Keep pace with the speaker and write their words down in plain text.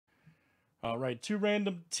All right, 2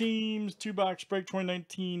 random teams, 2-box break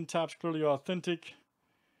 2019, Topps Clearly Authentic.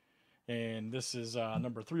 And this is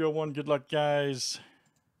number 301. Good luck, guys.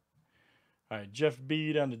 All right, Jeff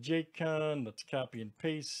B down to Jake Con. Let's copy and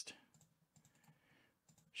paste.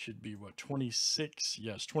 Should be what, 26?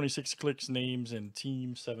 Yes, 26 clicks, names, and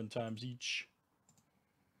teams 7 times each.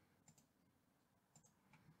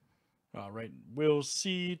 All right, Will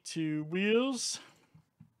C to Wheels.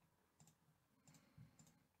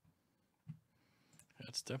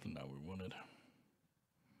 That's definitely not what we wanted.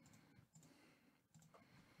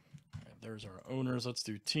 All right, there's our owners. Let's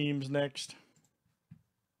do teams next.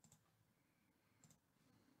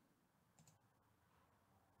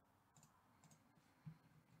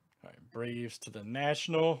 All right, Braves to the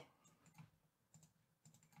National.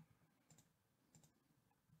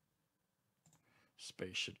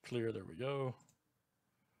 Space should clear. There we go.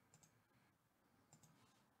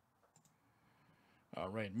 All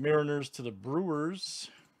right, Mariners to the Brewers.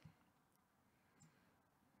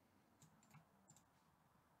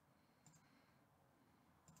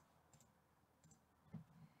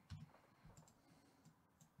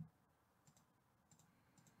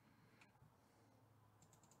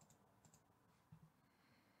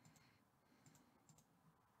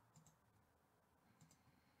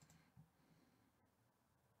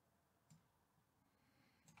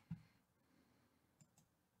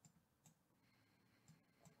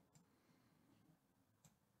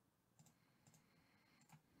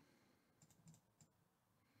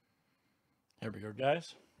 Here we go,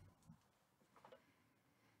 guys.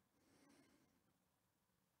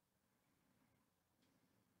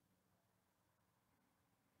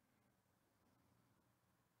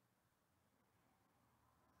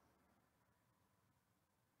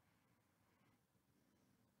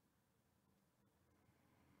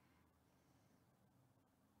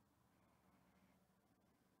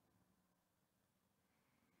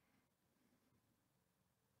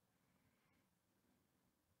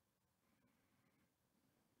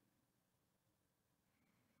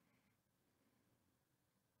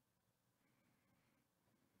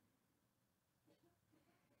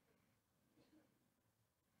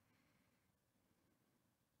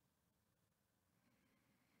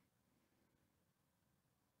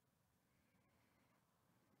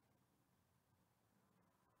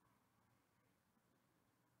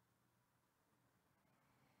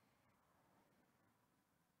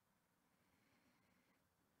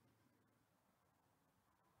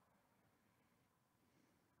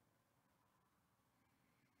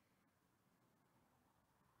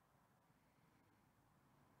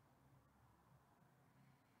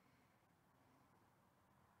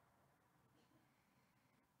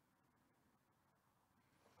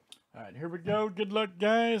 All right, here we go. Good luck,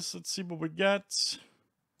 guys. Let's see what we got.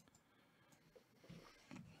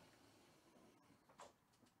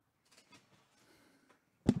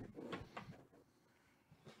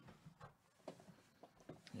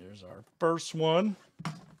 Here's our first one.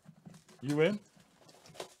 You in?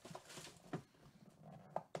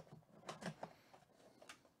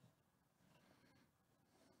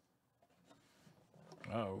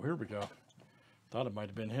 Oh, here we go. Thought it might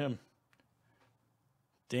have been him.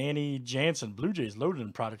 Danny Jansen. Blue Jays loaded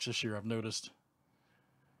in products this year, I've noticed.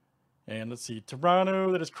 And let's see.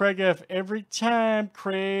 Toronto. That is Craig F. Every time,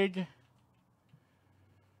 Craig.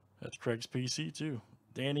 That's Craig's PC, too.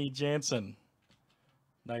 Danny Jansen.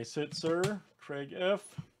 Nice hit, sir. Craig F.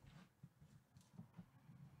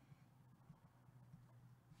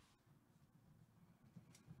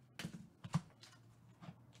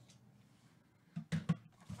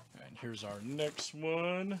 And here's our next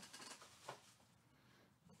one.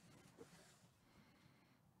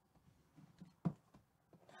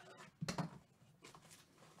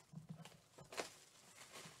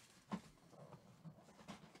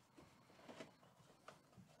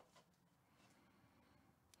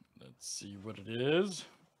 Let's see what it is.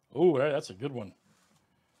 Oh, that's a good one.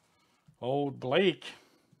 Old Blake.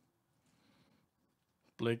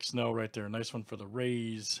 Blake Snell right there. Nice one for the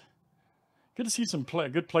Rays. Good to see some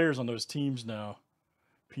good players on those teams now.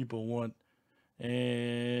 People want.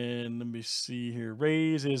 And let me see here.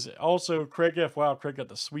 Rays is also Craig F. Wow, Craig got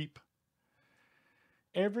the sweep.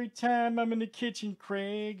 Every time I'm in the kitchen,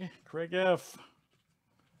 Craig. Craig F.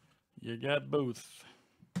 You got both.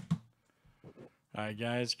 All right,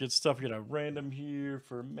 guys. Good stuff. We got a random here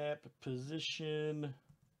for map position.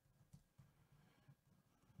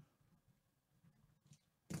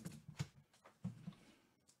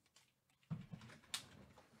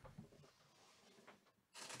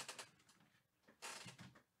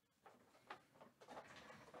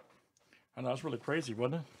 I know, it's really crazy,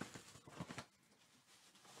 wasn't it?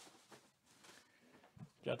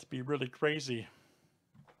 Got to be really crazy.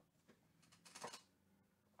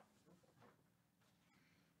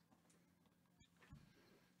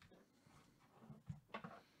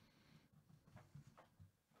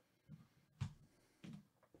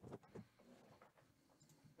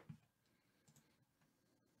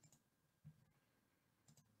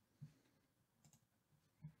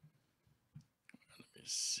 Let me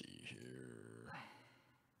see here.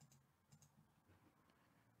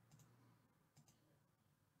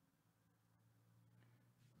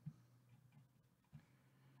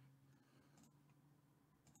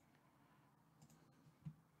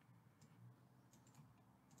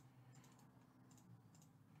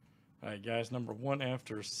 All right, guys, number 1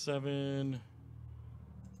 after 7.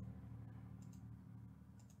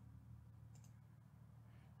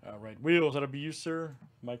 All right, Wheels, that'll be you, sir.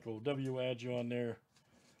 Michael W. Add you on there.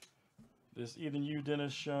 This Ethan, you,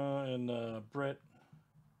 Dennis, Shaw, and Brett.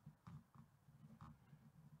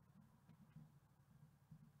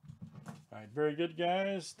 All right, very good,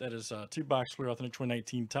 guys. That is 2 box clear authentic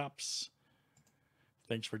 2019 Topps.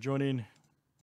 Thanks for joining.